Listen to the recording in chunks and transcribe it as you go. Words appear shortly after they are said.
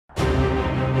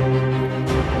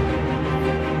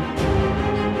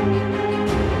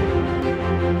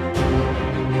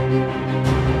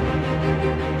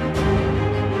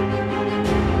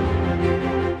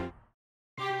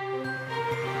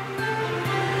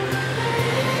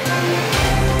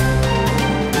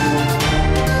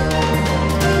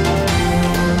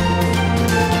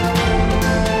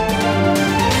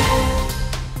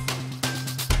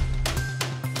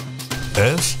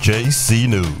SJC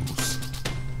News,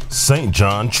 St.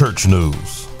 John Church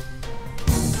News.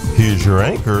 Here's your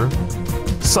anchor,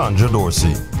 Sandra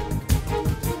Dorsey.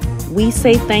 We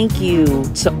say thank you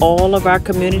to all of our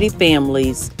community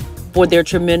families for their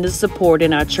tremendous support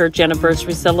in our church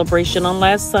anniversary celebration on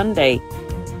last Sunday.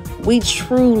 We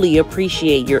truly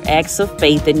appreciate your acts of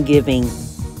faith and giving.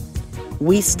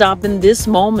 We stop in this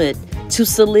moment to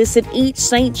solicit each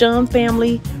St. John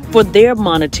family for their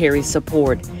monetary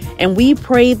support, and we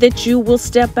pray that you will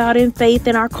step out in faith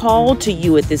in our call to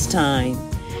you at this time.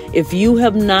 If you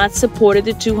have not supported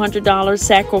the $200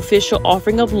 sacrificial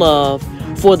offering of love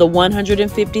for the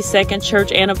 152nd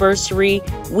church anniversary,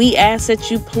 we ask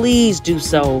that you please do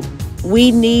so.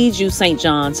 We need you, St.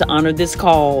 John, to honor this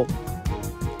call.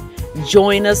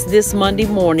 Join us this Monday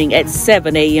morning at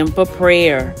 7 a.m. for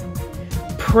prayer.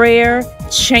 Prayer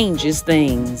changes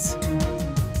things.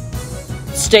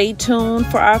 Stay tuned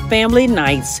for our family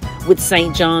nights with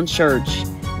St. John Church.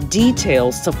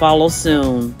 Details to follow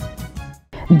soon.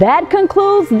 That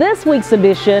concludes this week's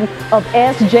edition of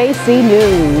SJC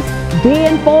News. Be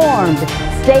informed,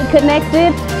 stay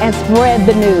connected, and spread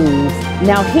the news.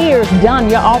 Now here's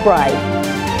Donya Albright.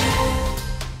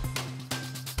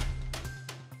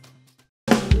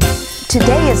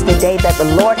 Today is the day that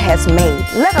the Lord has made.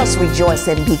 Let us rejoice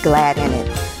and be glad in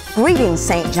it. Greetings,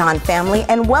 St. John family,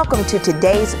 and welcome to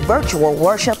today's virtual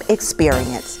worship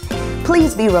experience.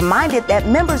 Please be reminded that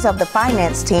members of the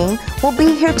finance team will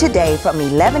be here today from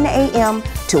 11 a.m.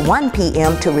 to 1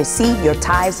 p.m. to receive your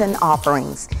tithes and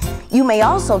offerings. You may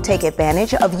also take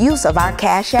advantage of use of our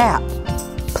Cash App.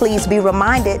 Please be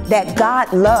reminded that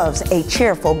God loves a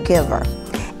cheerful giver.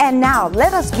 And now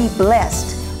let us be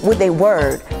blessed with a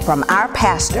word from our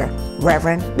pastor,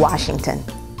 Reverend Washington.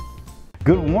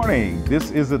 Good morning.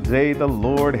 This is a day the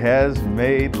Lord has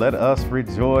made. Let us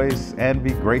rejoice and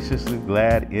be graciously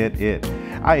glad in it.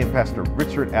 I am Pastor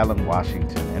Richard Allen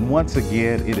Washington, and once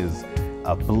again, it is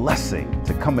a blessing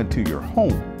to come into your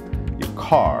home, your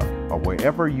car, or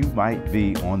wherever you might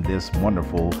be on this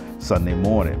wonderful Sunday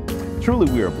morning.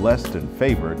 Truly, we are blessed and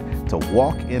favored to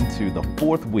walk into the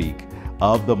fourth week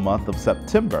of the month of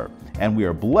September, and we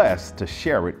are blessed to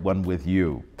share it one with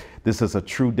you. This is a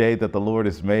true day that the Lord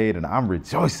has made, and I'm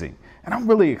rejoicing. And I'm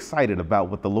really excited about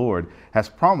what the Lord has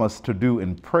promised to do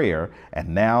in prayer. And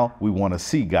now we want to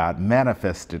see God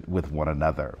manifested with one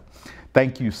another.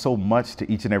 Thank you so much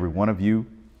to each and every one of you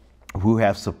who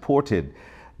have supported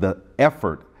the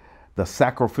effort, the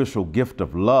sacrificial gift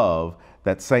of love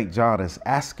that St. John is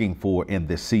asking for in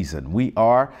this season. We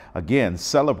are, again,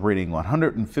 celebrating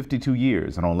 152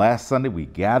 years. And on last Sunday, we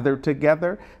gathered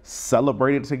together,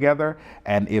 celebrated together.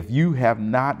 And if you have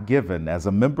not given as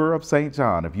a member of St.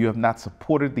 John, if you have not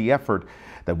supported the effort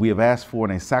that we have asked for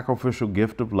in a sacrificial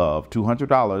gift of love,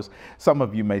 $200, some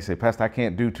of you may say, Pastor, I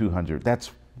can't do 200.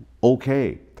 That's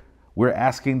okay. We're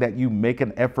asking that you make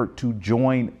an effort to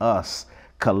join us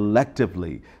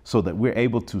collectively so that we're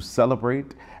able to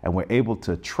celebrate and we're able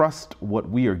to trust what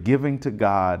we are giving to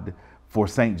God for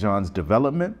St. John's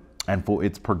development and for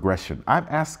its progression. I'm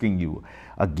asking you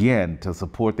again to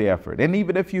support the effort. And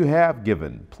even if you have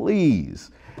given, please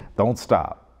don't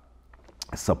stop.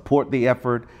 Support the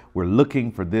effort. We're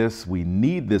looking for this. We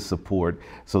need this support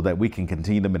so that we can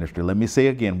continue the ministry. Let me say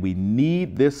again, we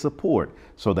need this support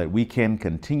so that we can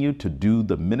continue to do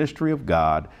the ministry of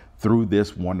God through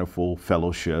this wonderful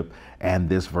fellowship and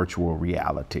this virtual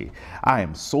reality. I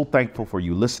am so thankful for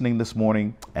you listening this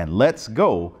morning, and let's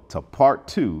go to part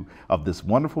 2 of this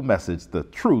wonderful message, the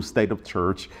true state of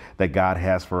church that God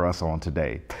has for us on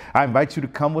today. I invite you to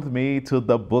come with me to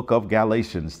the book of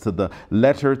Galatians, to the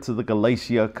letter to the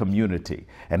Galatia community.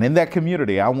 And in that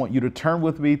community, I want you to turn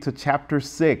with me to chapter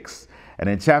 6. And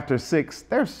in chapter 6,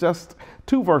 there's just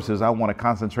 2 verses I want to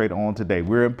concentrate on today.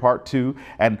 We're in part 2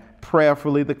 and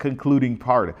prayerfully the concluding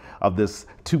part of this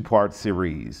 2-part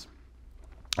series.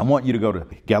 I want you to go to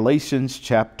Galatians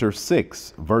chapter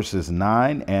 6, verses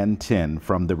 9 and 10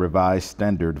 from the Revised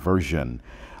Standard Version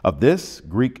of this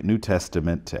Greek New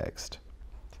Testament text.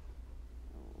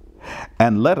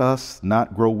 And let us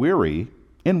not grow weary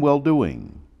in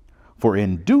well-doing, for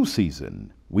in due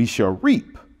season we shall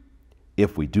reap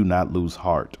if we do not lose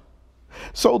heart.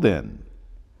 So then,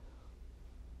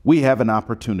 we have an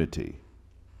opportunity.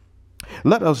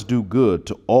 Let us do good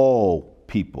to all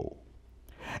people,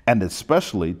 and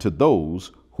especially to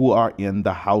those who are in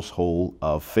the household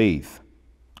of faith.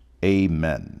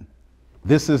 Amen.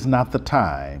 This is not the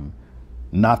time,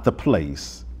 not the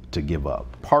place to give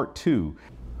up. Part 2,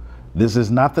 this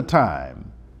is not the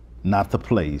time, not the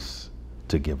place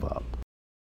to give up.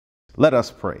 Let us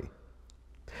pray.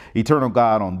 Eternal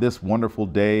God, on this wonderful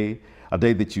day a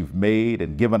day that you've made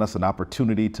and given us an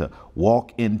opportunity to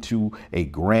walk into a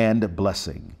grand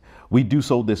blessing. We do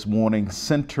so this morning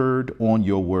centered on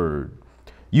your word.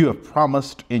 You have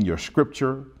promised in your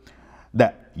scripture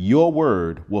that your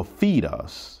word will feed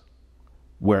us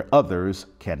where others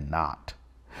cannot.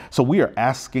 So we are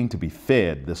asking to be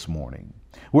fed this morning.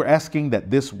 We're asking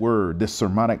that this word, this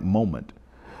sermonic moment,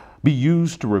 be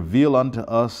used to reveal unto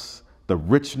us the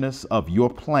richness of your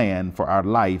plan for our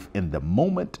life in the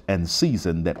moment and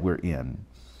season that we're in.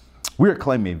 We're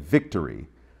claiming victory.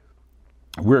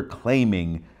 We're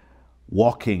claiming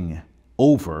walking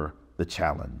over the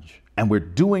challenge, and we're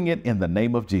doing it in the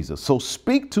name of Jesus. So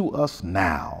speak to us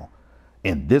now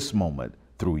in this moment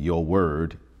through your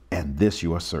word and this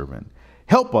your servant.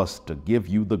 Help us to give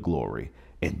you the glory.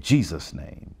 In Jesus'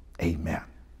 name, amen.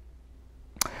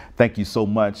 Thank you so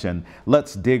much, and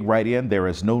let's dig right in. There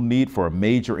is no need for a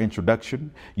major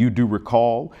introduction. You do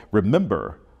recall,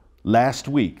 remember, last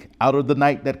week, out of the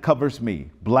night that covers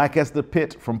me, black as the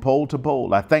pit from pole to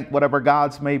pole, I thank whatever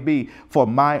gods may be for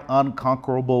my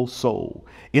unconquerable soul.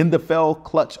 In the fell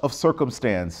clutch of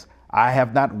circumstance, I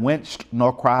have not winced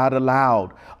nor cried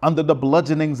aloud. Under the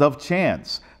bludgeonings of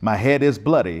chance, my head is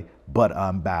bloody, but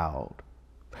unbowed.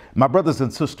 My brothers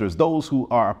and sisters, those who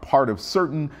are a part of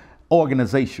certain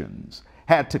organizations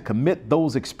had to commit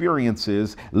those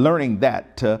experiences, learning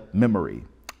that to memory.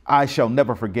 I shall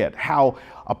never forget how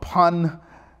upon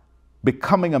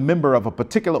becoming a member of a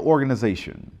particular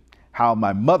organization, how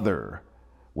my mother,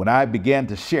 when I began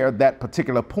to share that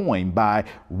particular poem by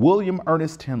William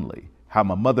Ernest Henley, how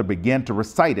my mother began to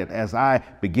recite it as I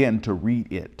began to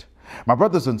read it. My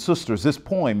brothers and sisters, this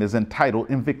poem is entitled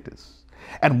Invictus.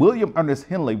 And William Ernest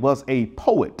Henley was a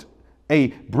poet, a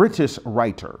British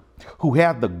writer who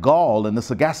had the gall and the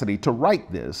sagacity to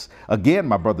write this, again,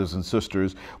 my brothers and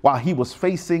sisters, while he was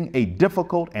facing a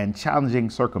difficult and challenging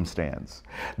circumstance.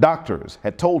 Doctors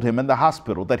had told him in the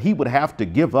hospital that he would have to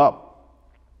give up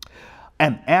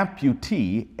an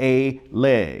amputee a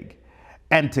leg.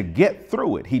 And to get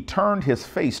through it, he turned his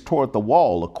face toward the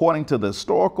wall, according to the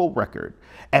historical record,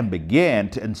 and began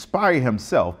to inspire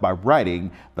himself by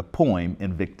writing the poem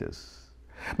Invictus.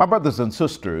 My brothers and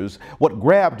sisters, what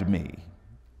grabbed me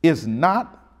is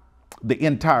not the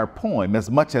entire poem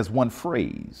as much as one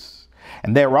phrase.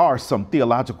 And there are some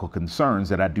theological concerns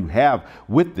that I do have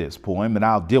with this poem, and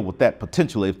I'll deal with that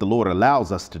potentially if the Lord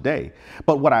allows us today.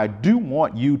 But what I do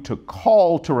want you to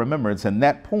call to remembrance in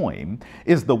that poem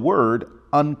is the word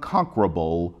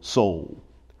unconquerable soul.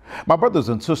 My brothers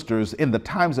and sisters, in the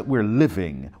times that we're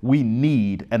living, we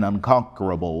need an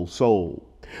unconquerable soul.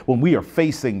 When we are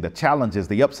facing the challenges,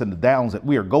 the ups and the downs that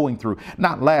we are going through,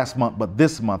 not last month, but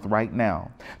this month right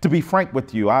now. To be frank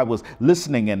with you, I was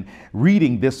listening and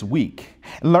reading this week,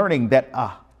 learning that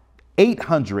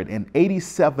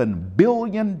 $887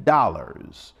 billion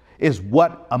is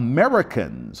what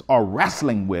Americans are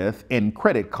wrestling with in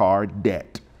credit card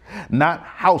debt, not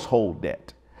household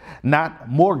debt, not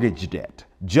mortgage debt,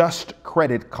 just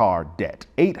credit card debt,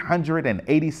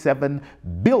 $887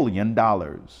 billion.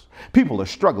 People are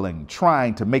struggling,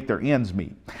 trying to make their ends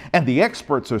meet. And the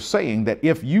experts are saying that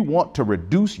if you want to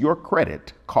reduce your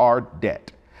credit card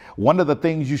debt, one of the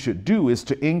things you should do is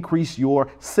to increase your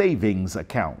savings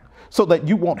account so that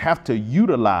you won't have to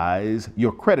utilize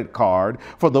your credit card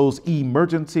for those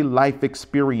emergency life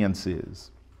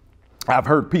experiences. I've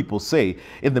heard people say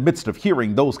in the midst of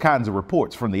hearing those kinds of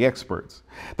reports from the experts,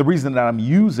 the reason that I'm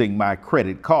using my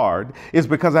credit card is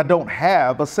because I don't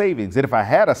have a savings. And if I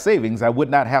had a savings, I would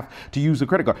not have to use a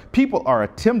credit card. People are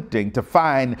attempting to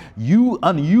find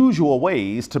unusual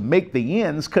ways to make the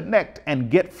ends connect and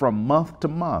get from month to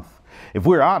month. If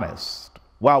we're honest,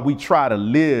 while we try to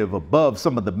live above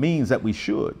some of the means that we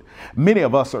should, many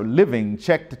of us are living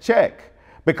check to check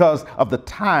because of the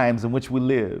times in which we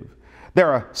live.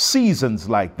 There are seasons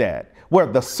like that where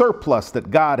the surplus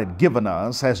that God had given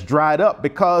us has dried up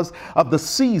because of the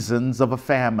seasons of a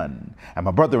famine. And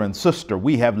my brother and sister,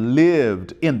 we have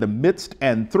lived in the midst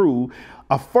and through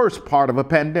a first part of a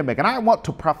pandemic. And I want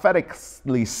to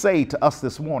prophetically say to us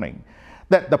this morning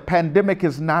that the pandemic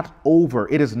is not over.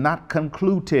 It is not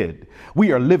concluded.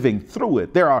 We are living through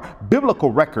it. There are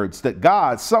biblical records that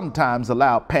God sometimes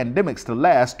allowed pandemics to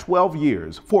last 12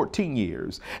 years, 14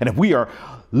 years. And if we are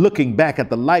looking back at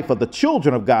the life of the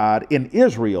children of God in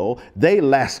Israel, they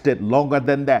lasted longer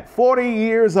than that. 40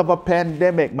 years of a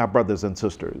pandemic, my brothers and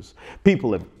sisters.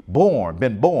 People have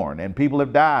been born, and people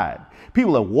have died.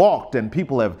 People have walked and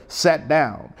people have sat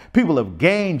down. People have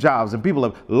gained jobs and people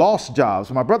have lost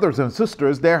jobs. My brothers and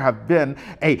sisters, there have been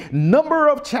a number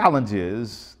of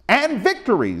challenges and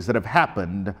victories that have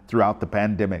happened throughout the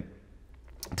pandemic.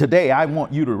 Today, I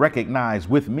want you to recognize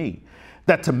with me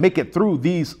that to make it through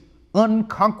these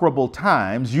unconquerable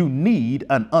times, you need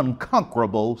an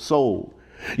unconquerable soul.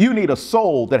 You need a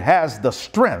soul that has the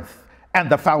strength and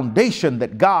the foundation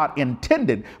that God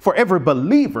intended for every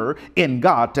believer in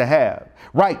God to have.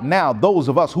 Right now, those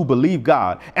of us who believe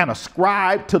God and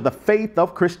ascribe to the faith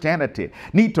of Christianity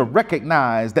need to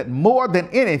recognize that more than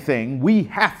anything, we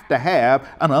have to have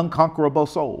an unconquerable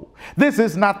soul. This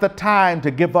is not the time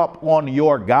to give up on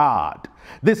your God.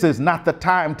 This is not the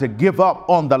time to give up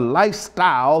on the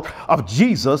lifestyle of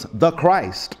Jesus the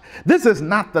Christ. This is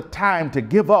not the time to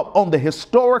give up on the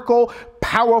historical,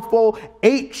 powerful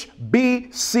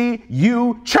HBCU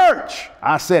church.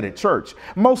 I said it, church.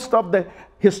 Most of the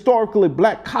historically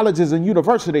black colleges and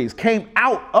universities came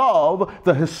out of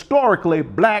the historically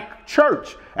black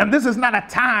church. And this is not a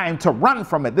time to run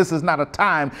from it. This is not a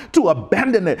time to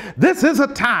abandon it. This is a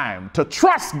time to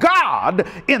trust God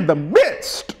in the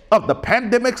midst of the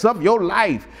pandemics of your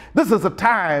life. This is a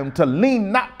time to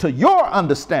lean not to your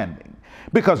understanding,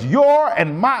 because your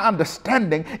and my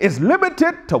understanding is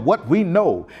limited to what we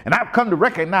know. And I've come to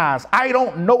recognize I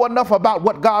don't know enough about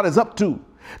what God is up to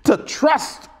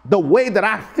trust the way that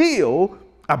I feel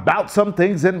about some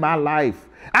things in my life.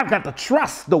 I've got to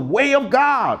trust the way of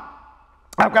God.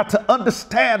 I've got to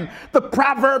understand the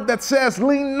proverb that says,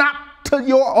 lean not to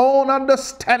your own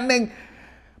understanding,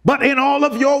 but in all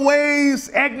of your ways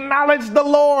acknowledge the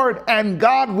Lord, and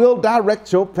God will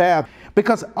direct your path.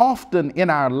 Because often in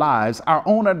our lives, our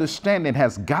own understanding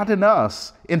has gotten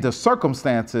us into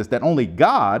circumstances that only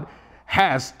God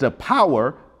has the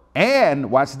power and,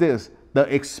 watch this, the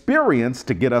experience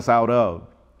to get us out of.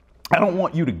 I don't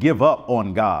want you to give up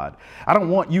on God. I don't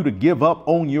want you to give up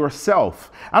on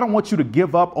yourself. I don't want you to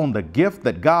give up on the gift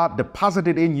that God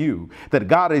deposited in you, that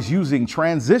God is using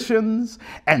transitions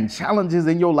and challenges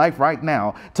in your life right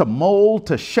now to mold,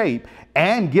 to shape,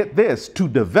 and get this, to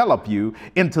develop you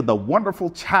into the wonderful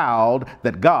child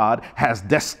that God has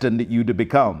destined you to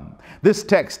become. This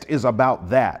text is about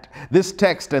that. This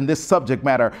text and this subject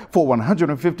matter for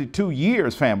 152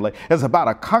 years, family, is about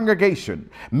a congregation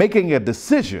making a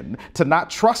decision to not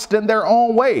trust in their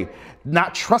own way,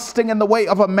 not trusting in the way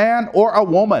of a man or a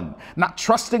woman, not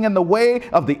trusting in the way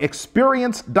of the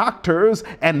experienced doctors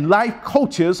and life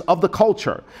coaches of the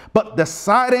culture, but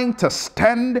deciding to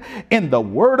stand in the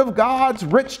Word of God's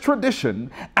rich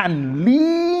tradition and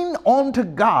lean onto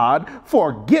God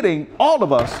for getting all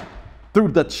of us through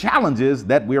the challenges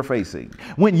that we're facing.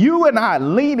 When you and I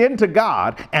lean into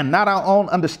God and not our own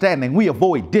understanding, we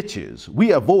avoid ditches,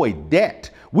 we avoid debt,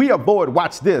 we avoid,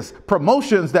 watch this,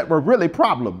 promotions that were really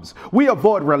problems. We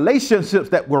avoid relationships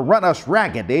that will run us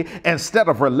raggedy instead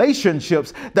of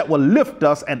relationships that will lift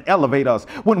us and elevate us.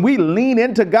 When we lean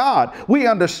into God, we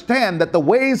understand that the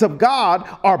ways of God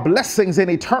are blessings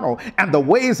and eternal, and the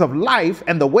ways of life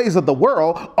and the ways of the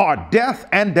world are death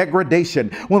and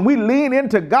degradation. When we lean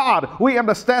into God, we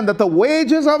understand that the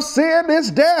wages of sin is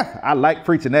death. I like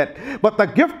preaching that. But the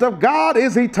gift of God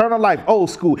is eternal life. Old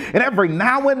school. And every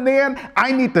now and then,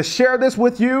 I need to share this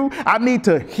with you. I need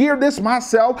to hear this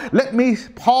myself. Let me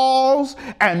pause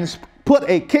and put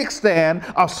a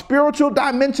kickstand of spiritual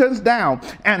dimensions down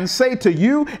and say to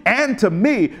you and to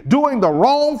me, doing the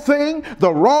wrong thing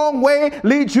the wrong way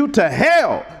leads you to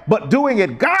hell, but doing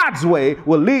it God's way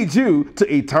will lead you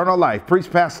to eternal life. Preach,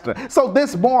 Pastor. So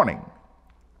this morning,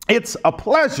 it's a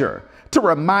pleasure to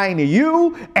remind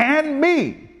you and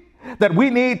me that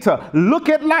we need to look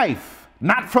at life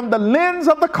not from the lens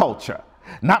of the culture,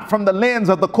 not from the lens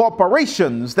of the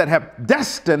corporations that have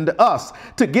destined us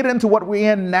to get into what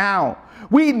we're in now.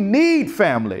 We need,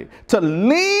 family, to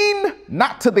lean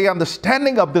not to the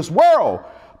understanding of this world,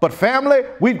 but family,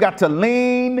 we've got to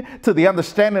lean to the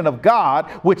understanding of God,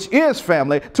 which is,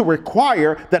 family, to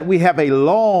require that we have a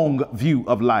long view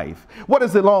of life. What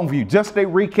is the long view? Just a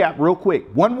recap real quick.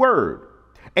 One word.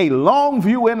 A long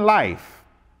view in life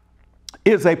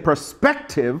is a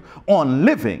perspective on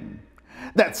living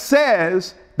that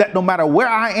says that no matter where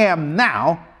I am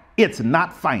now, it's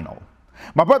not final.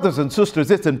 My brothers and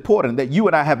sisters, it's important that you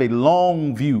and I have a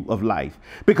long view of life,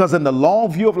 because in the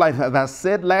long view of life, as I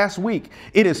said last week,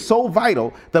 it is so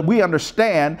vital that we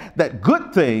understand that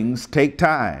good things take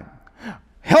time.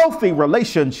 Healthy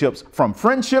relationships, from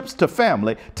friendships to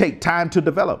family, take time to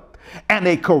develop. And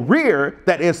a career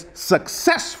that is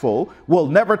successful will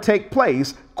never take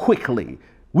place quickly.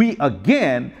 We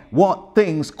again want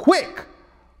things quick.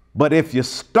 But if you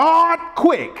start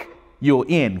quick, you'll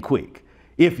end quick.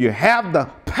 If you have the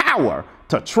power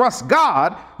to trust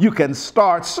God, you can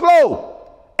start slow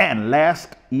and last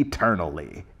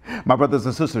eternally. My brothers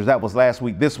and sisters, that was last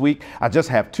week. This week, I just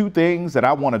have two things that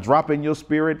I want to drop in your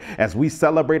spirit as we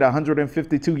celebrate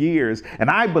 152 years. And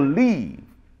I believe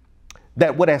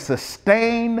that what has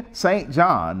sustained St.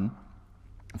 John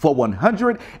for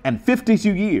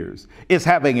 152 years is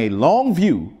having a long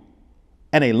view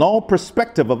and a long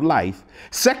perspective of life.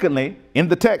 Secondly, in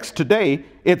the text today,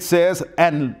 it says,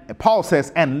 and Paul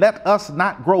says, and let us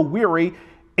not grow weary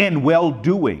in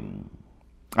well-doing.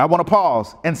 I want to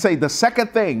pause and say the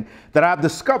second thing that I've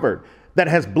discovered that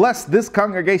has blessed this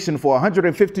congregation for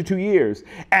 152 years,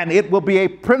 and it will be a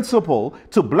principle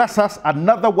to bless us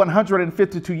another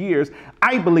 152 years,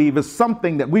 I believe is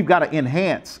something that we've got to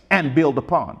enhance and build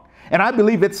upon. And I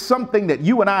believe it's something that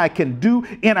you and I can do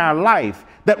in our life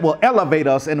that will elevate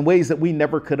us in ways that we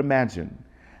never could imagine.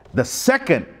 The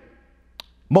second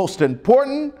most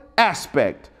important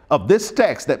aspect of this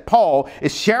text that Paul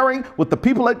is sharing with the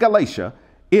people at Galatia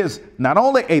is not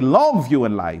only a long view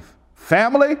in life,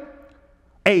 family,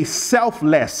 a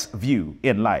selfless view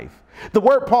in life. The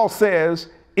word Paul says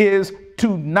is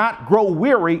to not grow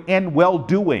weary in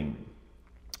well-doing.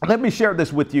 Let me share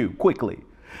this with you quickly.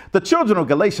 The children of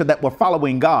Galatia that were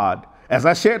following God, as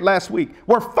I shared last week,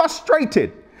 were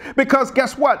frustrated because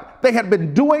guess what? They had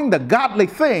been doing the godly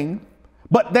thing,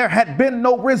 but there had been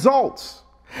no results.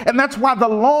 And that's why the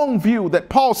long view that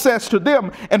Paul says to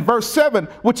them in verse 7,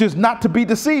 which is not to be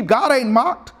deceived. God ain't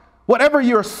mocked. Whatever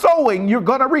you're sowing, you're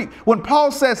going to reap. When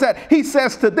Paul says that, he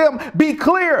says to them, be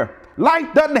clear.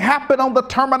 Life doesn't happen on the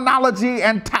terminology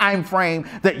and time frame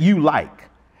that you like.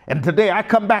 And today I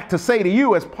come back to say to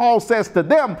you, as Paul says to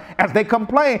them as they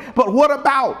complain, but what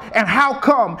about and how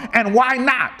come and why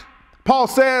not? Paul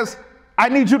says, I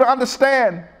need you to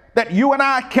understand that you and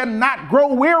I cannot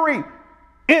grow weary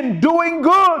in doing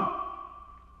good.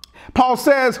 Paul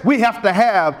says we have to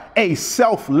have a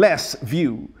selfless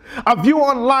view, a view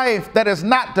on life that is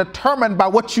not determined by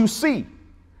what you see.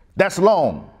 That's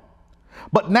long.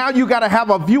 But now you got to have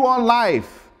a view on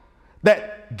life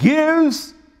that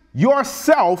gives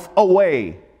yourself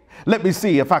away. Let me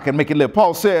see if I can make it live.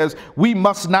 Paul says we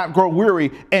must not grow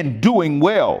weary in doing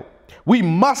well. We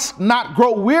must not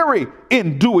grow weary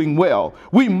in doing well.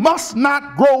 We must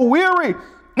not grow weary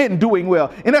in doing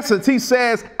well. In essence, he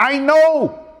says, I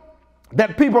know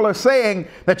that people are saying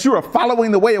that you are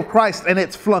following the way of Christ and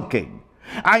it's flunking.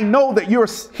 I know that you're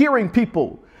hearing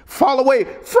people fall away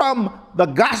from the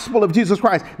gospel of Jesus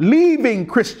Christ, leaving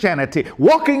Christianity,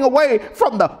 walking away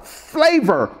from the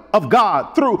flavor of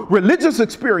God through religious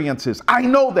experiences. I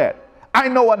know that. I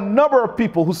know a number of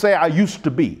people who say, I used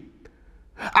to be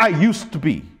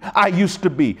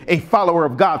a follower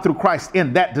of God through Christ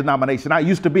in that denomination. I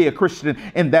used to be a Christian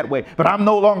in that way, but I'm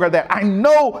no longer that. I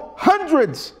know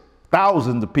hundreds,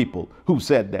 thousands of people who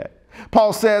said that.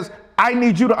 Paul says, I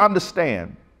need you to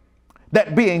understand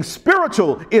that being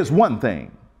spiritual is one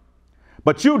thing,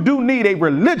 but you do need a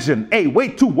religion, a way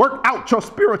to work out your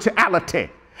spirituality.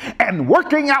 And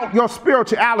working out your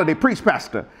spirituality, priest,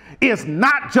 pastor, is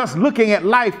not just looking at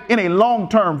life in a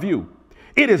long-term view.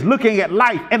 It is looking at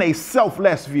life in a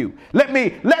selfless view. Let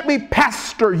me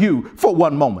pastor you for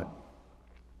one moment.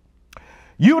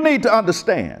 You need to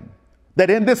understand that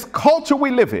in this culture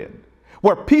we live in,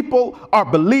 where people are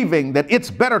believing that it's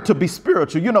better to be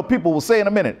spiritual, you know, people will say in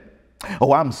a minute,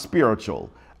 oh, I'm spiritual.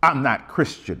 I'm not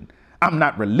Christian. I'm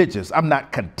not religious. I'm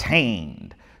not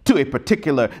contained to a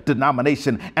particular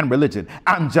denomination and religion.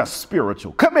 I'm just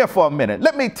spiritual. Come here for a minute.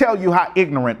 Let me tell you how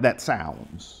ignorant that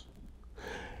sounds.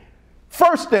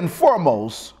 First and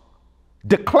foremost,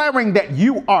 declaring that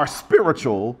you are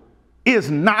spiritual is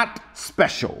not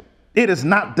special. It is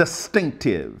not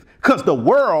distinctive, because the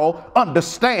world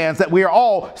understands that we are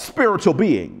all spiritual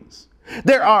beings.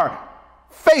 There are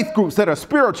faith groups that are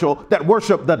spiritual that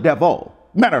worship the devil.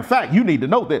 Matter of fact, you need to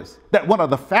know this, that one of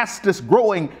the fastest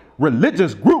growing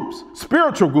religious groups,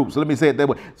 spiritual groups, let me say it that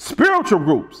way, spiritual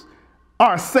groups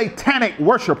are satanic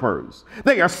worshipers.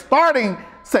 They are starting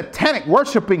satanic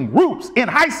worshiping groups in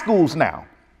high schools now.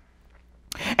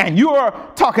 And you're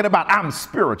talking about I'm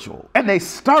spiritual. And they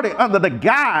started under the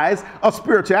guise of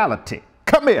spirituality.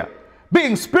 Come here.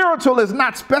 Being spiritual is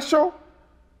not special.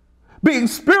 Being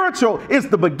spiritual is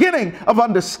the beginning of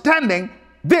understanding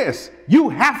this. You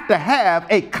have to have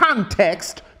a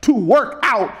context to work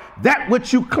out that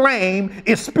which you claim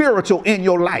is spiritual in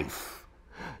your life.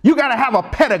 You got to have a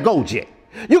pedagogy.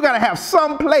 You got to have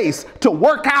some place to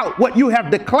work out what you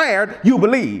have declared you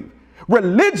believe.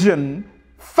 Religion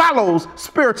follows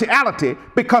spirituality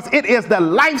because it is the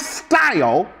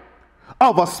lifestyle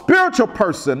of a spiritual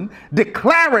person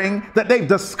declaring that they've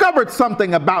discovered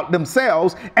something about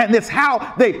themselves, and it's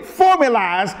how they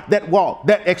formalize that walk,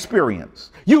 that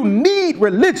experience. You need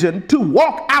religion to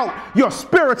walk out your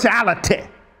spirituality.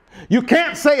 You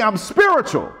can't say I'm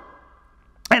spiritual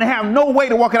and have no way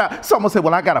to walk it out. Someone said,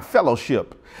 well, I got a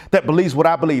fellowship that believes what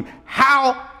I believe.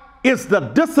 How is the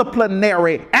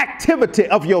disciplinary activity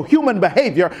of your human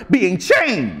behavior being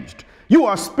changed? You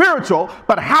are spiritual,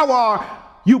 but how are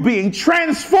you being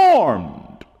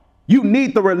transformed? You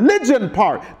need the religion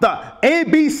part, the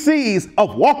ABCs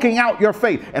of walking out your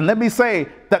faith. And let me say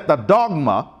that the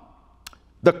dogma,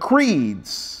 the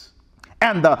creeds,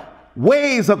 and the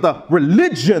ways of the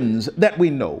religions that we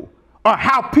know are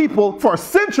how people for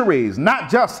centuries, not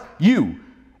just you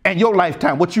and your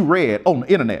lifetime, what you read on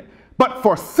the internet, but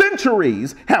for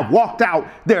centuries have walked out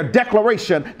their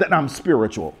declaration that I'm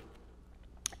spiritual.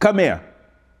 Come here,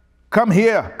 come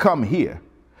here, come here.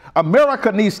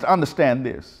 America needs to understand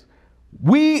this.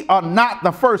 We are not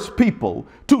the first people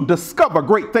to discover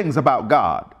great things about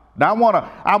God. Now,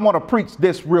 I want to preach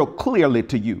this real clearly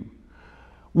to you.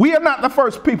 We are not the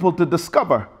first people to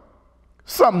discover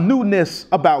some newness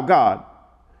about God.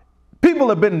 People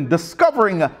have been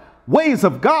discovering ways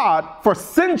of God for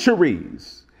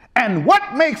centuries. And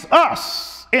what makes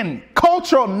us in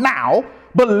culture now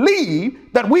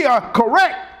believe that we are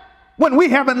correct when we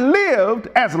haven't lived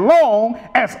as long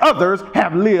as others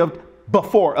have lived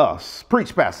before us?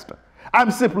 Preach, Pastor.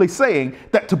 I'm simply saying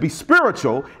that to be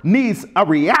spiritual needs a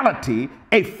reality,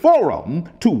 a forum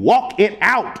to walk it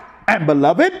out. And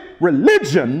beloved,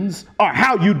 religions are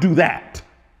how you do that.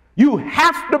 You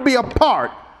have to be a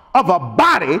part of a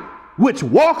body which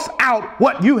walks out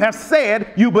what you have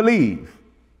said you believe.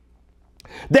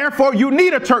 Therefore, you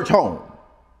need a church home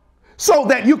so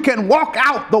that you can walk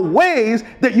out the ways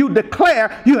that you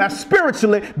declare you have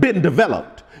spiritually been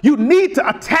developed. You need to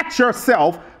attach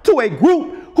yourself to a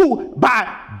group who,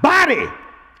 by body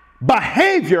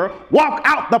behavior, walk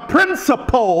out the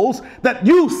principles that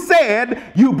you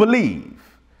said you believe.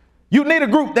 You need a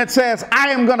group that says, I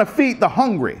am going to feed the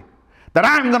hungry, that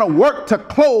I'm going to work to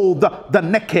clothe the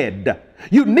naked.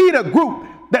 You need a group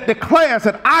that declares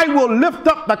that I will lift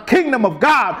up the kingdom of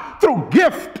God through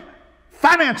gift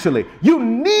financially. You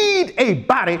need a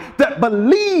body that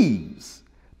believes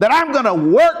that I'm going to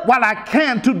work while I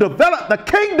can to develop the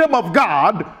kingdom of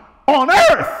God on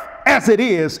earth as it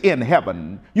is in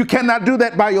heaven. You cannot do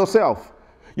that by yourself.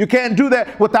 You can't do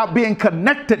that without being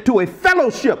connected to a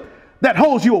fellowship that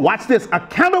holds you, watch this,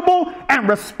 accountable and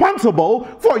responsible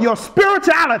for your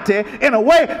spirituality in a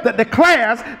way that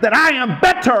declares that I am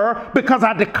better because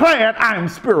I declared I am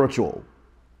spiritual.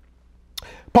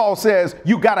 Paul says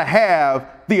you got to have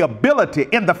the ability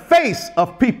in the face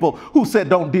of people who said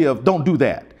don't give, don't do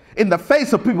that. In the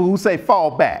face of people who say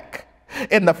fall back.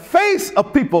 In the face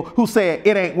of people who say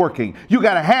it ain't working. You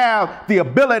got to have the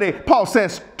ability, Paul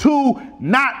says, to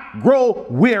not grow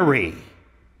weary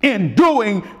in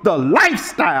doing the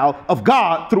lifestyle of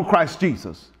God through Christ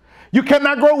Jesus. You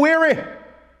cannot grow weary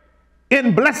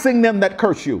in blessing them that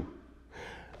curse you.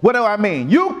 What do I mean?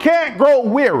 You can't grow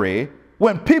weary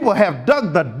when people have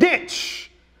dug the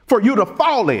ditch for you to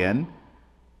fall in,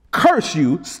 curse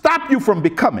you, stop you from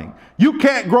becoming. You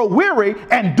can't grow weary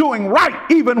and doing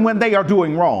right even when they are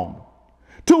doing wrong.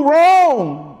 Two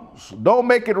wrongs don't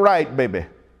make it right, baby.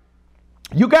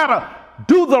 You gotta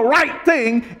do the right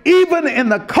thing even in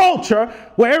the culture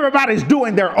where everybody's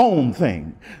doing their own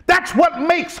thing. That's what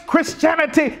makes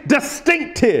Christianity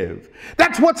distinctive.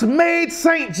 That's what's made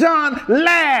St. John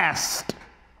last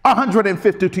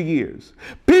 152 years.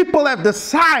 People have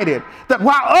decided that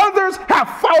while others have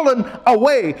fallen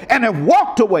away and have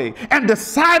walked away and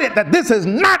decided that this is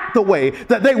not the way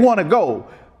that they want to go,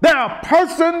 there are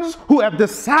persons who have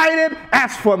decided,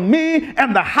 as for me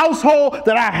and the household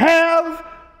that I have,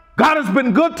 God has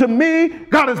been good to me,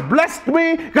 God has blessed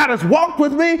me, God has walked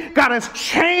with me, God has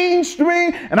changed me,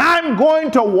 and I'm going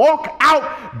to walk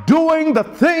out doing the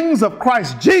things of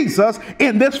Christ Jesus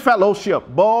in this fellowship.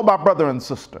 Oh, my brother and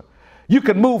sister, you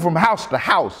can move from house to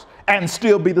house and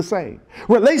still be the same.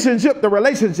 Relationship to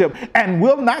relationship and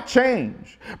will not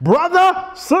change.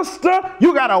 Brother, sister,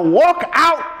 you got to walk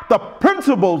out the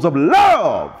principles of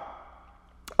love,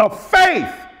 of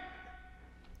faith,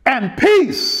 and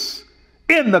peace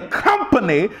in the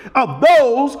company of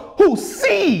those who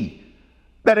see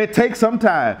that it takes some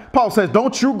time. Paul says,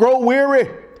 don't you grow weary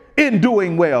in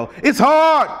doing well. It's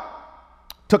hard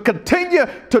to continue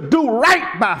to do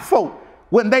right by folk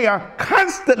when they are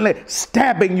constantly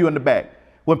stabbing you in the back,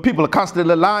 when people are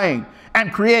constantly lying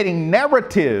and creating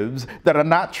narratives that are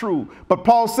not true. But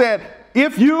Paul said,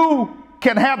 if you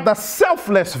can have the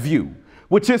selfless view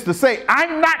which is to say,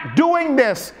 I'm not doing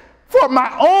this for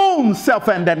my own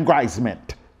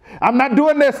self-aggrandizement. I'm not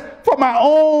doing this for my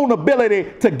own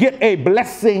ability to get a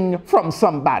blessing from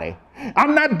somebody.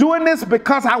 I'm not doing this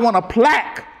because I want a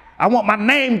plaque, I want my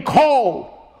name called,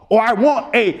 or I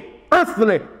want a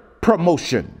earthly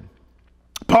promotion.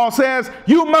 Paul says,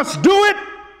 you must do it.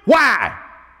 Why?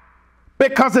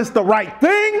 Because it's the right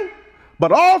thing,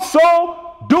 but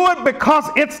also do it because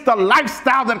it's the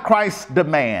lifestyle that Christ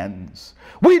demands.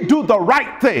 We do the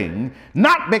right thing,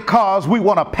 not because we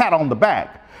want a pat on the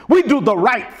back. We do the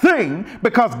right thing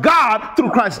because God, through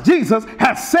Christ Jesus,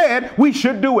 has said we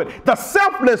should do it. The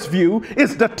selfless view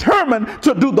is determined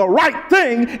to do the right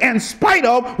thing in spite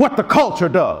of what the culture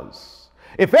does.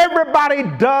 If everybody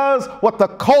does what the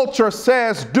culture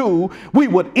says do, we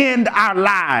would end our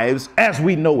lives as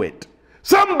we know it.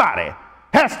 Somebody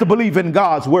has to believe in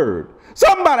God's word.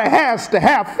 Somebody has to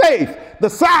have faith the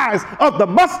size of the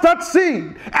mustard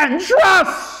seed and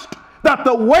trust that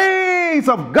the ways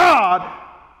of God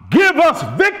give us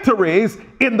victories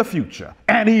in the future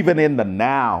and even in the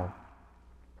now.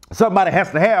 Somebody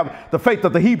has to have the faith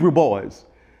of the Hebrew boys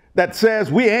that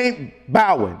says we ain't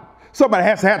bowing. Somebody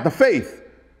has to have the faith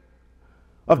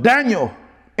of Daniel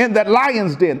in that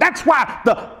lion's den. That's why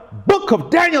the book of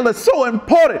Daniel is so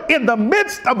important in the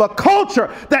midst of a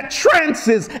culture that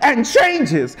trances and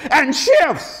changes and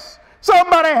shifts.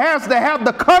 Somebody has to have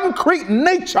the concrete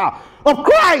nature of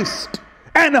Christ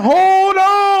and hold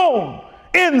on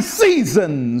in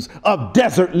seasons of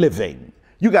desert living.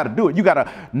 You got to do it. You got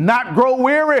to not grow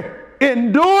weary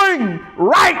in doing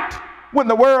right when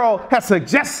the world has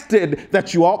suggested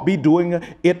that you ought be doing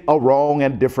it a wrong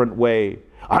and different way.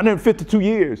 152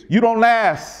 years. You don't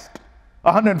last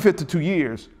 152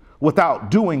 years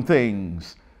without doing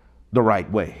things the right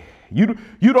way. You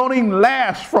don't even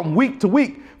last from week to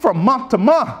week, from month to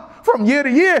month, from year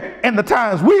to year in the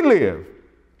times we live,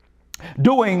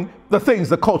 doing the things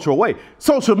the cultural way.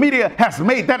 Social media has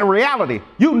made that a reality.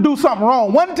 You can do something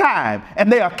wrong one time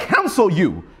and they'll cancel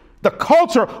you. The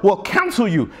culture will cancel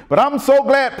you. But I'm so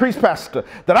glad, priest pastor,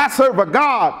 that I serve a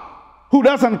God who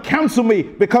doesn't cancel me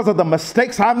because of the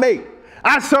mistakes I make.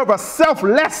 I serve a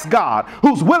selfless God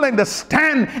who's willing to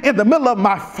stand in the middle of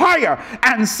my fire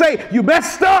and say, you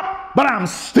messed up, but I'm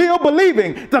still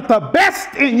believing that the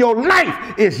best in your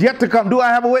life is yet to come. Do I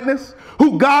have a witness?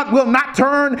 Who God will not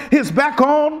turn his back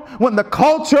on when the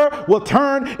culture will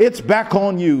turn its back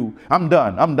on you. I'm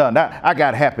done. I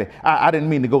got happy. I didn't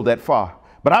mean to go that far.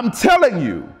 But I'm telling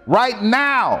you right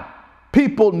now,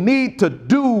 people need to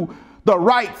do the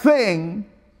right thing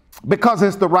because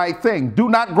it's the right thing. Do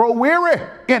not grow weary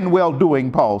in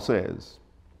well-doing, Paul says.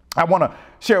 I want to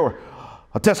share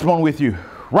a testimony with you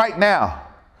right now.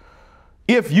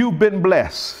 If you've been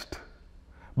blessed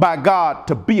by God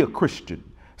to be a Christian,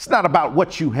 it's not about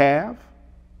what you have.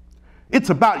 It's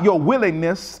about your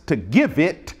willingness to give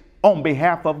it on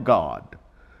behalf of God,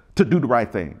 to do the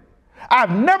right thing.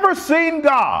 I've never seen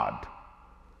God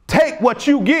take what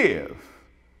you give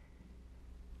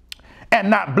and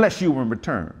not bless you in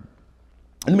return.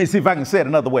 Let me see if I can say it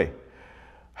another way.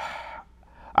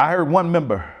 I heard one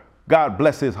member, God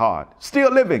bless his heart,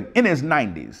 still living in his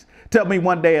 90s, tell me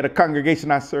one day at a congregation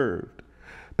I served,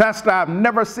 Pastor, I've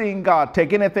never seen God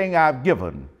take anything I've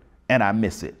given and I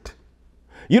miss it.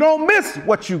 You don't miss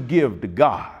what you give to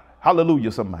God.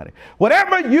 Hallelujah, somebody.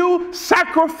 Whatever you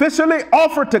sacrificially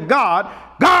offer to God,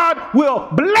 God will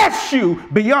bless you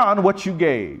beyond what you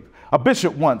gave. A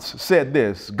bishop once said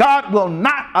this: God will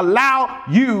not allow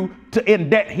you to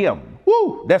indebt him.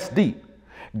 Woo, that's deep.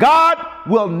 God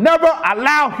will never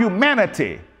allow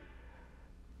humanity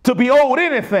to be owed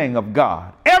anything of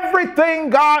God.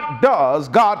 Everything God does,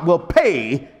 God will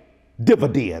pay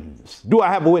dividends. Do I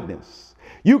have a witness?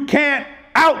 You can't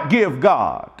outgive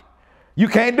God. You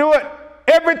can't do it.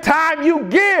 Every time you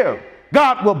give,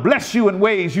 God will bless you in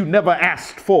ways you never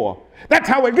asked for. That's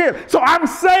how it gives. So I'm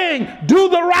saying, do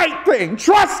the right thing.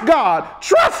 Trust God.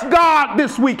 Trust God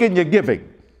this week in your giving.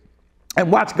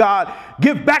 And watch God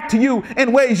give back to you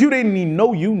in ways you didn't even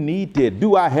know you needed.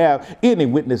 Do I have any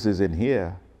witnesses in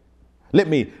here? Let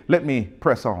me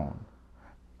press on.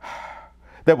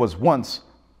 There was once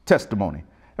testimony.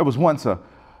 There was once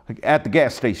at the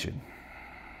gas station.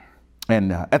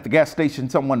 And at the gas station,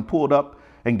 someone pulled up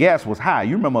and gas was high.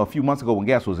 You remember a few months ago when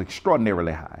gas was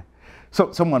extraordinarily high.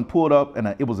 So someone pulled up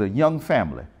and it was a young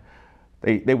family.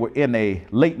 They were in a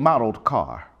late modeled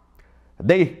car.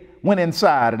 They went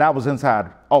inside and I was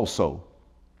inside also.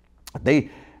 They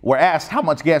were asked how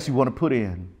much gas you want to put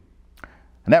in.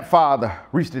 And that father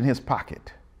reached in his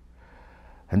pocket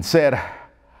and said,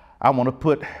 I want to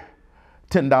put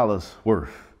 $10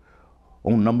 worth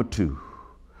on number 2.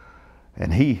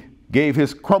 And he gave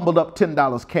his crumbled up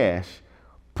 $10 cash,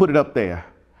 put it up there.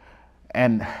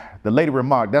 And the lady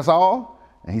remarked, "That's all?"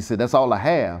 And he said, "That's all I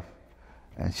have."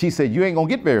 And she said, "You ain't gonna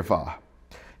get very far."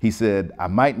 He said, "I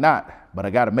might not, but I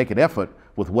got to make an effort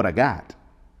with what I got."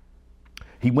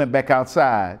 He went back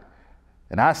outside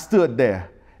and I stood there.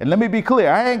 And let me be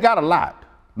clear, I ain't got a lot.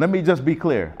 Let me just be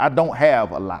clear. I don't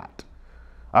have a lot.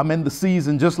 I'm in the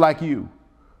season just like you.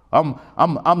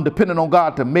 I'm dependent on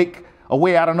God to make a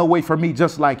way out of no way for me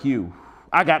just like you.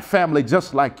 I got family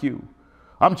just like you.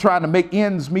 I'm trying to make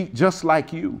ends meet just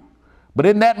like you. But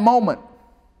in that moment,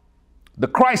 the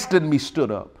Christ in me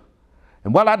stood up.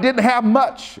 And while I didn't have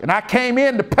much and I came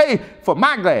in to pay for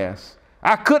my gas,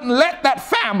 I couldn't let that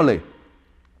family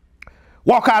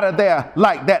walk out of there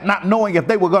like that, not knowing if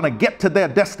they were going to get to their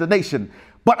destination.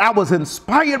 But I was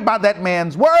inspired by that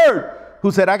man's word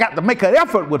who said, "I got to make an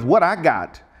effort with what I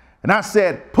got." And I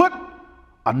said, "Put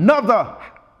another,"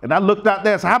 and I looked out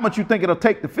there and said, "How much you think it'll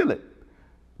take to fill it?"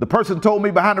 The person told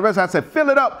me behind the rest, I said, "Fill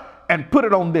it up and put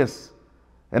it on this."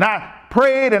 And I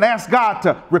prayed and asked God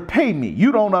to repay me.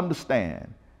 You don't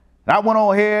understand. And I went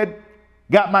on ahead,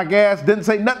 got my gas, didn't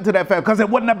say nothing to that family because it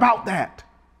wasn't about that.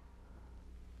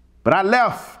 But I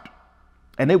left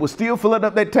and they were still filling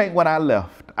up that tank when I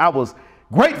left. I was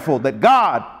grateful that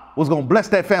God was going to bless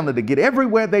that family to get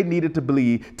everywhere they needed to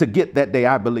believe to get that day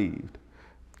I believed.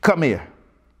 Come here.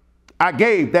 I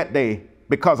gave that day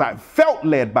because I felt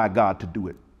led by God to do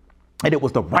it. And it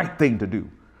was the right thing to do.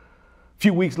 A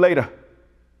few weeks later,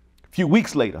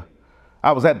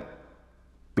 I was at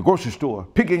the grocery store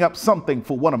picking up something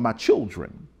for one of my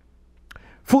children.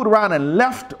 Fooled around and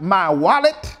left my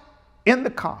wallet in the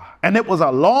car. And it was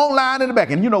a long line in the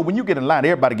back. And you know, when you get in line,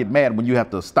 everybody get mad when you have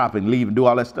to stop and leave and do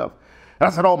all that stuff. And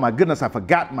I said, "Oh my goodness, I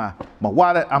forgot my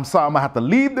wallet. I'm sorry, I'm gonna have to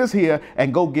leave this here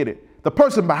and go get it." The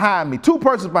person behind me, two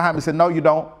persons behind me said, "No, you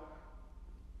don't.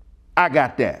 I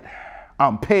got that.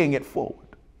 I'm paying it forward."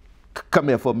 Come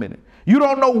here for a minute. You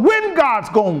don't know when God's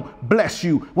going to bless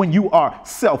you when you are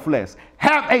selfless.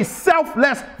 Have a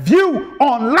selfless view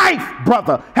on life,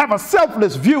 brother. Have a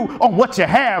selfless view on what you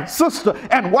have, sister,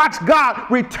 and watch God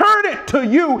return it to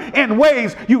you in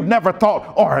ways you never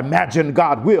thought or imagined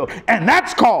God will. And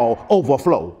that's called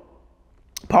overflow.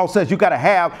 Paul says you got to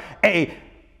have a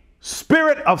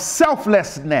spirit of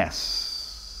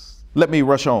selflessness. Let me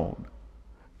rush on.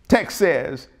 Text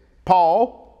says,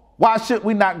 Paul, why should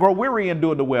we not grow weary in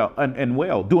doing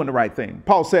doing the right thing?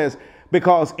 Paul says,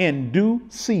 because in due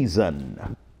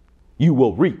season you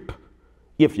will reap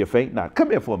if you faint not.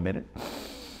 Come here for a minute.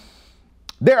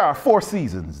 There are 4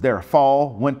 seasons. There are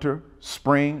fall, winter,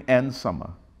 spring, and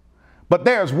summer. But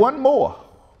there's one more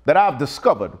that I've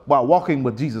discovered while walking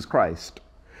with Jesus Christ.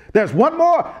 There's one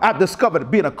more I've discovered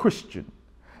being a Christian,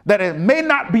 that it may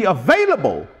not be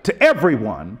available to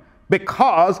everyone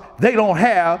because they don't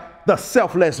have the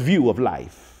selfless view of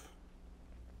life.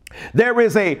 There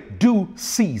is a due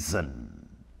season.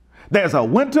 There's a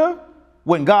winter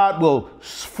when God will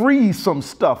freeze some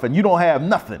stuff and you don't have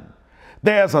nothing.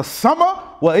 There's a summer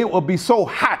where it will be so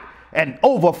hot and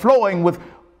overflowing with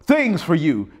things for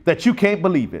you that you can't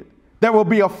believe it. There will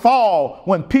be a fall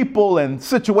when people and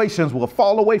situations will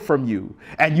fall away from you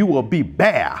and you will be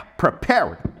bare,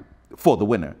 prepared for the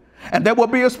winter. And there will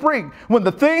be a spring when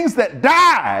the things that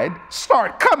died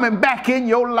start coming back in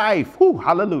your life. Whew,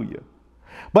 hallelujah.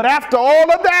 But after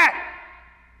all of that,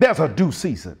 there's a due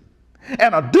season.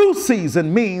 And a due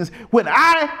season means when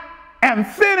I am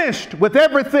finished with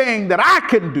everything that I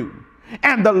can do,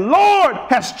 and the Lord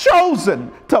has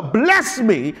chosen to bless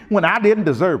me when I didn't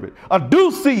deserve it. A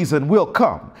due season will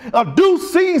come. A due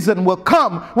season will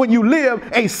come when you live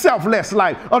a selfless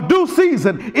life. A due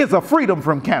season is a freedom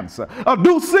from cancer. A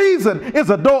due season is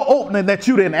a door opening that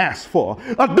you didn't ask for.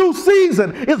 A due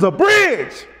season is a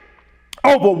bridge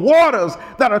over waters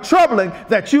that are troubling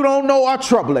that you don't know are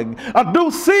troubling. A due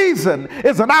season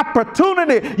is an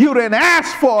opportunity you didn't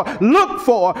ask for, look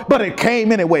for, but it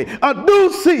came anyway. A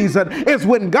due season is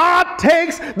when God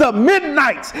takes the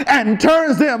midnights and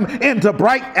turns them into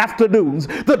bright afternoons.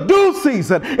 The due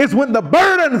season is when the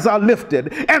burdens are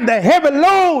lifted and the heavy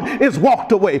load is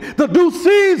walked away. The due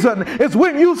season is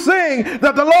when you sing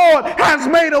that the Lord has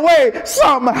made a way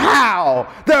somehow.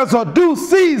 There's a due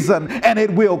season and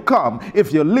it will come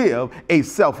if you live a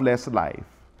selfless life.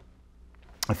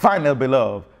 And finally,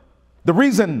 beloved, the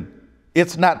reason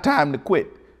it's not time to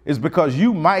quit is because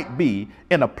you might be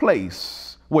in a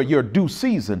place where your due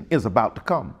season is about to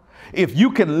come. If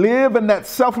you can live in that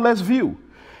selfless view,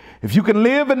 if you can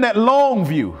live in that long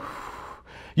view,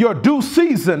 your due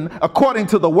season, according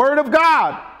to the word of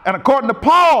God and according to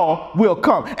Paul, will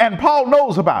come. And Paul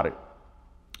knows about it.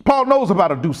 Paul knows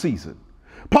about a due season.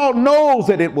 Paul knows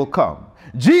that it will come.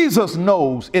 Jesus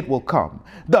knows it will come.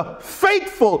 The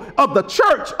faithful of the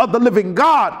church of the living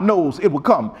God knows it will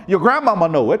come. Your grandmama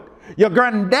know it. Your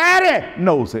granddaddy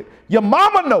knows it. Your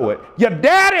mama know it. Your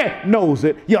daddy knows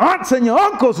it. Your aunts and your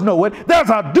uncles know it. There's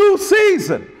a due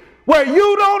season where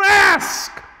you don't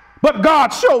ask, but God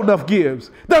sure enough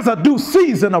gives. There's a due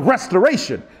season of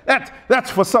restoration.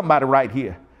 That's for somebody right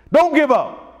here. Don't give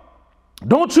up.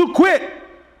 Don't you quit.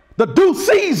 The due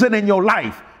season in your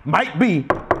life might be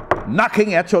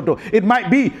knocking at your door. It might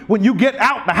be when you get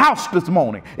out the house this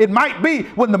morning. It might be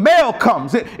when the mail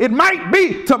comes. It might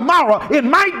be tomorrow. It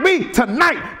might be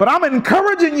tonight. But I'm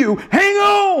encouraging you, hang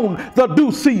on. The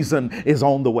due season is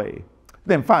on the way.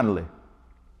 Then finally,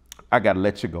 I got to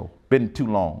let you go. Been too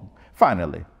long.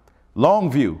 Finally,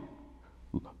 long view,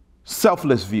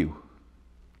 selfless view.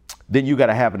 Then you got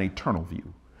to have an eternal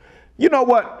view. You know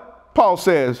what Paul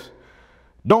says?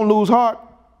 Don't lose heart.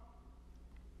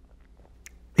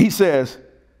 He says,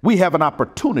 we have an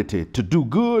opportunity to do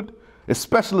good,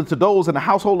 especially to those in the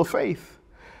household of faith.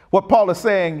 What Paul is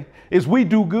saying is we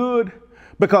do good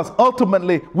because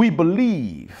ultimately we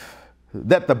believe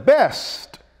that the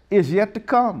best is yet to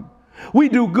come. We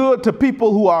do good to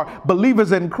people who are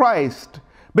believers in Christ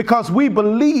because we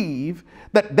believe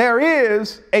that there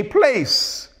is a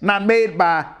place not made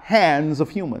by hands of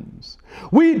humans.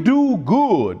 We do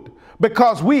good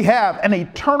because we have an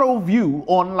eternal view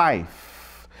on life.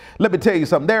 Let me tell you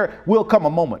something. There will come a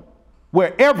moment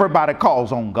where everybody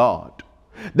calls on God.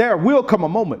 There will come a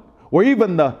moment where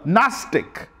even the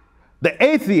Gnostic, the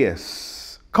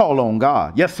atheists call on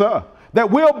God. Yes, sir. There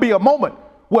will be a moment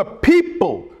where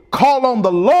people call on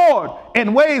the Lord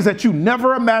in ways that you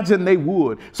never imagined they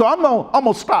would. So I'm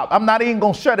gonna stop. I'm not even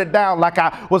gonna shut it down like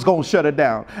I was gonna shut it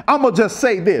down. I'm gonna just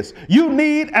say this. You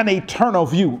need an eternal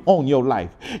view on your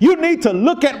life. You need to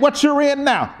look at what you're in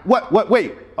now.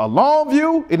 Wait, a long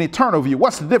view, an eternal view.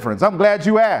 What's the difference? I'm glad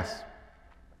you asked.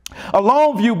 A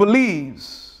long view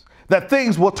believes that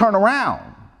things will turn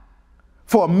around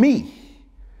for me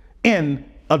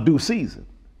in a due season.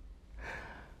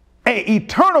 An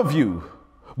eternal view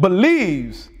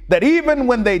believes that even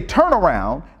when they turn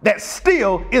around, that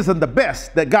still isn't the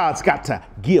best that God's got to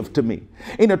give to me.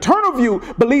 An eternal view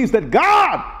believes that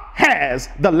God has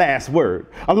the last word.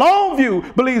 A long view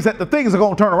believes that the things are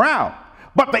going to turn around.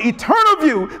 But the eternal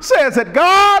view says that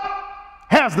God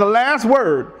has the last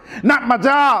word. Not my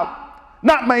job,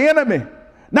 not my enemy,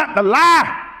 not the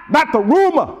lie, not the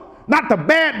rumor, not the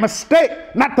bad mistake,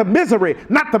 not the misery,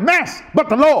 not the mess, but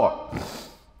the Lord.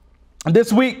 And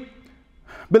this week,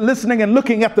 been listening and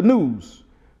looking at the news.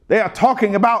 They are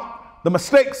talking about the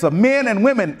mistakes of men and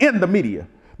women in the media.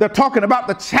 They're talking about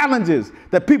the challenges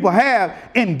that people have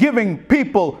in giving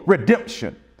people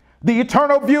redemption. The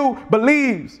eternal view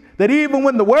believes that even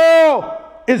when the world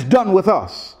is done with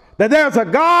us, that there's a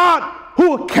God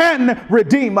who can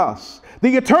redeem us.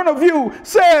 The eternal view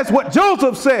says what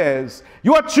Joseph says,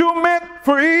 what you meant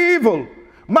for evil,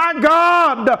 my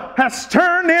God has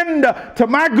turned into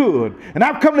my good. And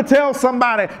I've come to tell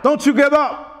somebody, don't you give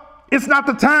up. It's not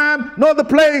the time nor the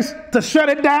place to shut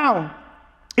it down.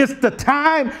 It's the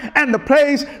time and the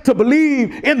place to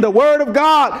believe in the word of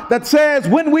God that says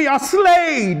when we are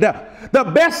slayed,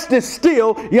 the best is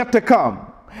still yet to come.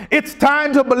 It's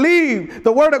time to believe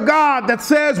the word of God that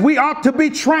says we ought to be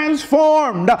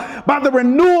transformed by the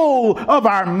renewal of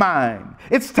our mind.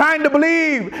 It's time to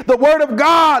believe the word of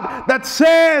God that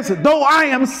says, though I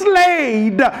am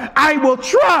slayed, I will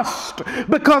trust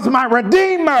because my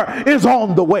Redeemer is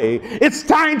on the way. It's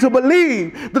time to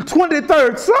believe the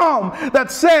 23rd Psalm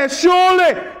that says,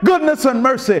 surely goodness and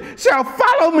mercy shall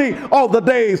follow me all the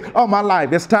days of my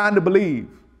life. It's time to believe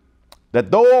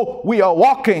that though we are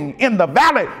walking in the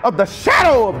valley of the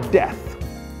shadow of death,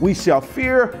 we shall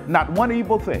fear not one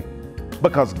evil thing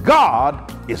because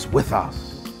God is with us.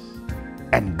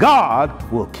 And God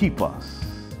will keep us.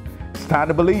 It's time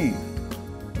to believe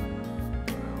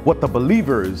what the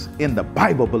believers in the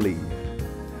Bible believe,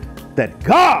 that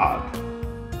God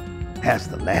has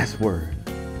the last word.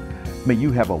 May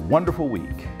you have a wonderful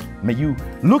week. May you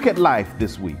look at life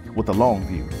this week with a long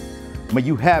view. May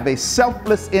you have a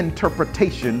selfless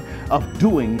interpretation of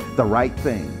doing the right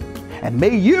thing. And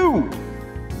may you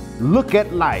look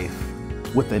at life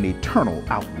with an eternal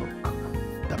outlook.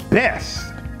 The best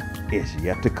is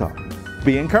yet to come.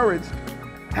 Be encouraged.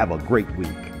 Have a great week,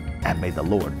 and may the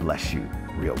Lord bless you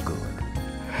real good.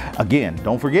 Again,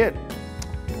 don't forget,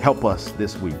 help us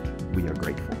this week. We are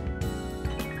grateful.